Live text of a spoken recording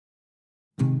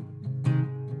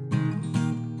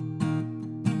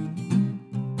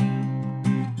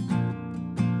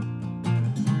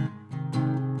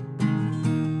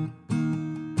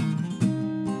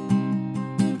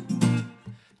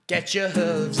Get your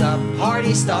hooves up,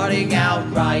 party starting out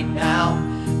right now.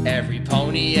 Every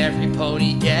pony,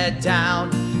 get down.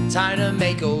 Time to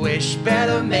make a wish,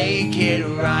 better make it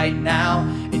right now.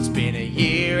 It's been a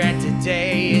year and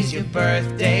today is your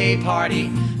birthday party.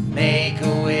 Make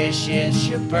a wish, it's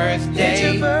your birthday. It's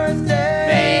your birthday.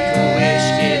 Make a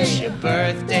wish, it's your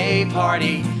birthday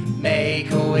party. Make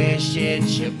a wish,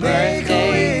 it's your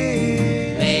birthday.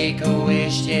 Make a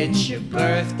wish, it's your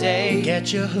birthday.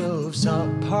 Get your hooves up,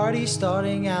 party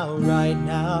starting out right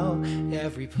now.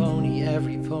 Every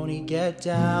pony, get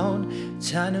down.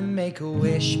 Time to make a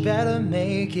wish, better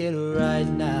make it right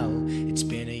now. It's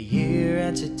been a year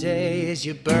and today is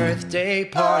your birthday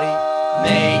party.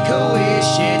 Make a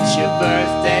wish, it's your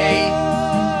birthday.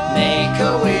 Make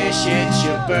a wish, it's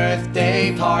your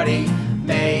birthday party.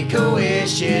 Make a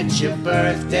wish, it's your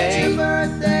birthday. It's your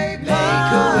birthday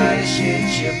Make a wish,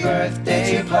 it's your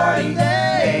birthday party.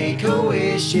 Make a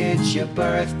wish, it's your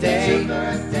birthday.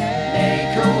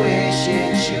 Make a wish,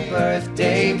 it's your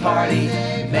birthday party.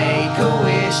 Make a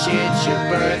wish, it's your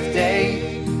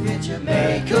birthday.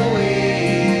 Make a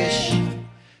wish.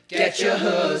 Get your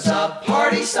hooves up,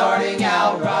 party starting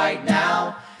out right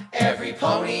now. Every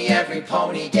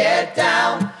pony, get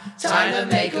down. Time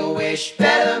to make a wish,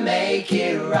 better make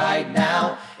it right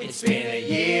now. It's been a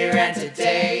year and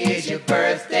today is your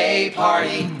birthday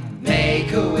party.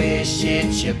 Make a wish,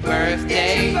 it's your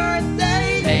birthday.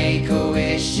 Make a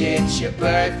wish, it's your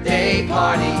birthday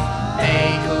party.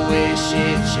 Make a wish,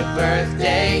 it's your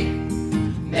birthday.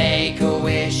 Make a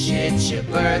wish, it's your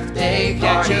birthday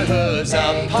party. Get your hooves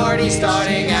up, party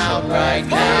starting out right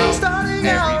now.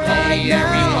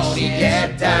 Every pony,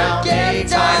 get down.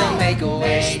 Time to make a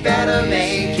wish, better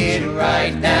make it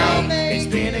right now. It's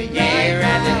been a year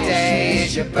and today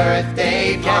is your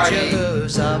birthday party. Get your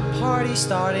hooves up, party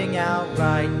starting out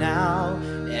right now.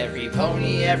 Every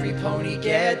pony,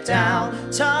 get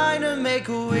down. Time to make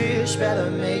a wish,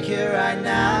 better make it right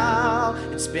now.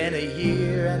 It's been a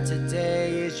year and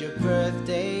today is your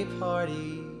birthday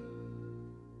party.